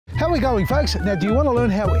How are we going, folks? Now, do you want to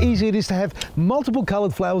learn how easy it is to have multiple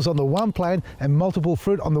coloured flowers on the one plant and multiple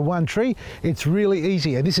fruit on the one tree? It's really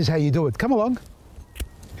easy, and this is how you do it. Come along.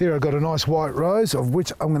 Here I've got a nice white rose, of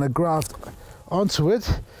which I'm going to graft onto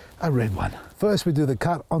it a red one. First, we do the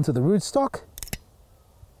cut onto the rootstock.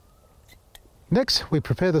 Next, we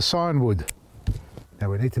prepare the signwood.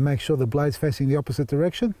 Now, we need to make sure the blade's facing the opposite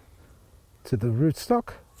direction to the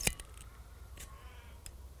rootstock.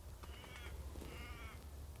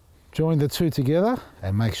 Join the two together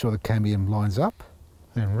and make sure the cambium lines up.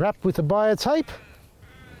 Then wrap with the bio tape.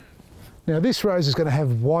 Now this rose is going to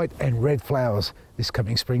have white and red flowers this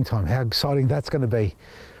coming springtime. How exciting that's going to be.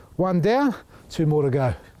 One down, two more to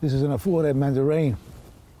go. This is an afforded Mandarin.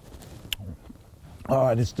 All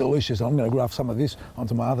right, it's delicious. I'm going to graft some of this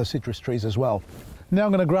onto my other citrus trees as well. Now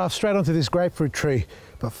I'm going to graft straight onto this grapefruit tree.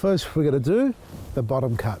 But first we're going to do the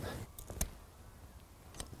bottom cut.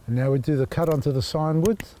 And now we do the cut onto the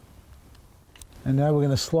signwood. And now we're going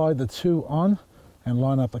to slide the two on and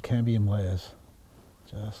line up the cambium layers,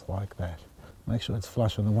 just like that. Make sure it's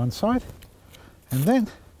flush on the one side, and then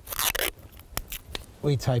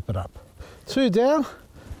we tape it up. Two down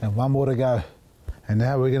and one more to go. And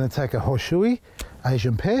now we're going to take a horseshoe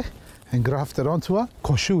Asian pear and graft it onto a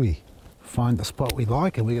koshui. Find the spot we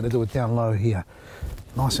like, and we're going to do it down low here,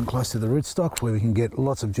 nice and close to the rootstock where we can get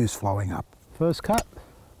lots of juice flowing up. First cut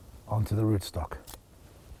onto the rootstock.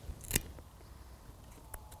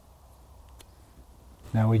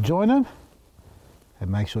 Now we join them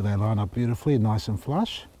and make sure they line up beautifully, nice and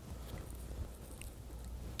flush.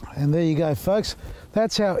 And there you go, folks.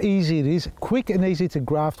 That's how easy it is. Quick and easy to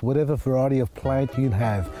graft whatever variety of plant you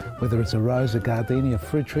have, whether it's a rose, a gardenia, a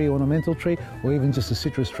fruit tree, ornamental tree, or even just a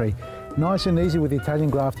citrus tree. Nice and easy with the Italian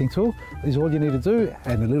grafting tool is all you need to do,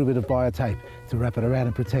 and a little bit of bio tape to wrap it around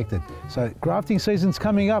and protect it. So grafting season's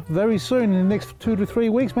coming up very soon, in the next 2 to 3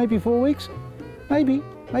 weeks, maybe 4 weeks, maybe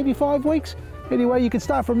 5 weeks. Anyway, you can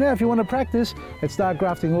start from now if you want to practice and start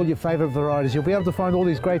grafting all your favourite varieties. You'll be able to find all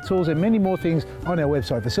these great tools and many more things on our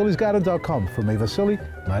website, vasilisgarden.com. From me, Vasili,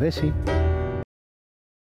 Maresi.